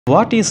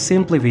What is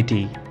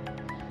SimpliVity?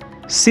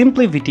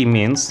 SimpliVity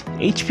means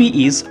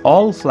HPE's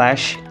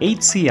all-flash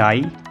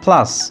HCI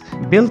plus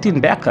built-in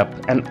backup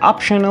and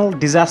optional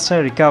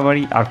disaster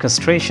recovery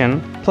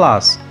orchestration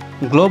plus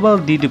global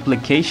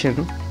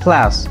deduplication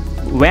plus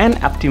WAN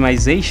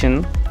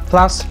optimization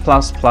plus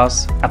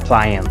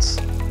appliance.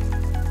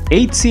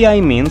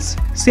 HCI means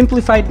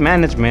simplified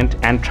management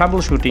and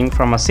troubleshooting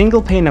from a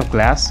single pane of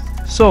glass,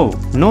 so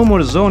no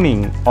more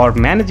zoning or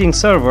managing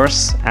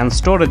servers and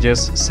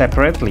storages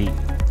separately.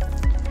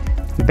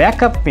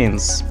 Backup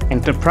means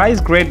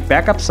enterprise-grade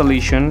backup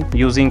solution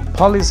using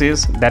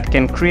policies that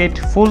can create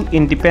full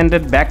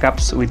independent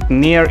backups with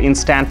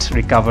near-instant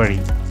recovery.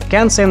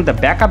 Can send the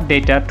backup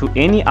data to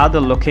any other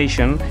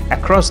location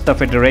across the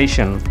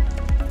federation.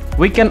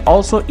 We can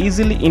also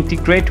easily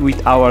integrate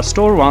with our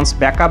StoreOne's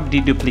backup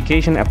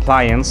deduplication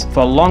appliance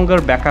for longer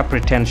backup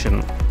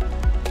retention.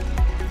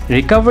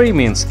 Recovery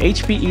means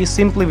HPE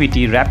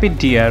SimpliVity Rapid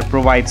DR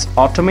provides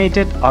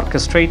automated,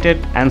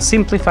 orchestrated, and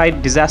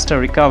simplified disaster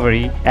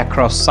recovery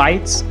across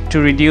sites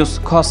to reduce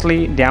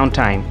costly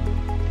downtime.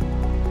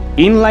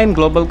 Inline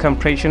global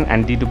compression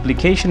and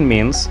deduplication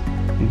means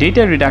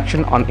data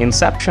reduction on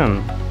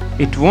inception.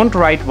 It won't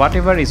write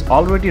whatever is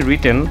already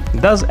written,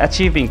 thus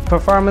achieving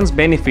performance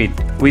benefit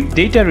with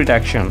data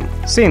reduction,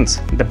 since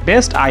the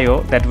best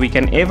I/O that we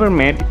can ever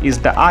make is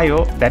the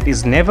I/O that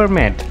is never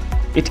made.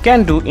 It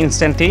can do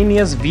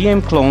instantaneous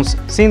VM clones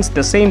since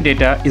the same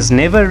data is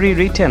never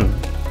rewritten.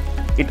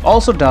 It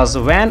also does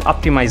WAN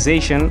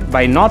optimization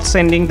by not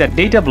sending the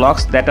data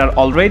blocks that are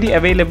already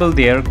available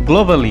there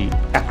globally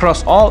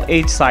across all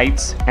edge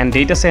sites and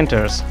data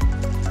centers.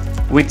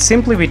 With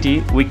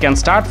SimpliVity, we can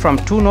start from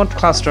 2-node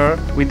cluster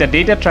with the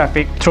data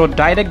traffic through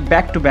direct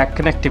back-to-back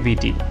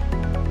connectivity.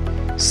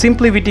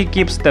 SimpliVity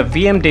keeps the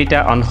VM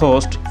data on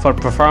host for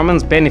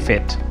performance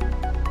benefit.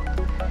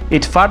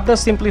 It further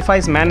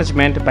simplifies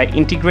management by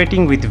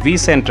integrating with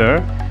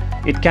vCenter.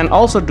 It can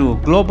also do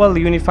global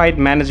unified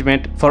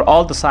management for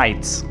all the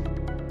sites.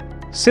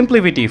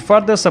 SimpliVity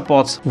further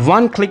supports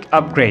one-click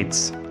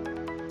upgrades.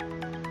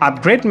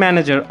 Upgrade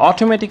Manager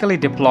automatically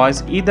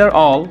deploys either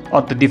all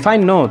or the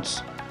defined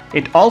nodes.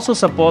 It also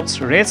supports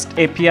REST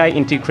API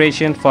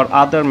integration for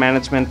other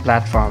management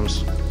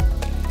platforms.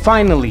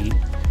 Finally,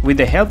 with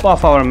the help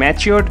of our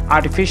matured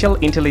artificial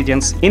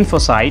intelligence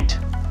InfoSight,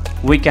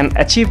 we can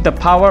achieve the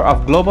power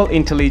of global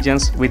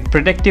intelligence with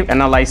predictive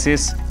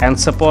analysis and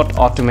support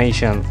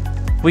automation.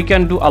 We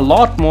can do a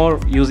lot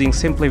more using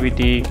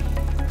SimpliVity.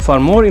 For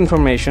more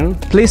information,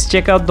 please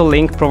check out the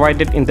link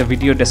provided in the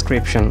video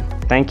description.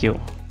 Thank you.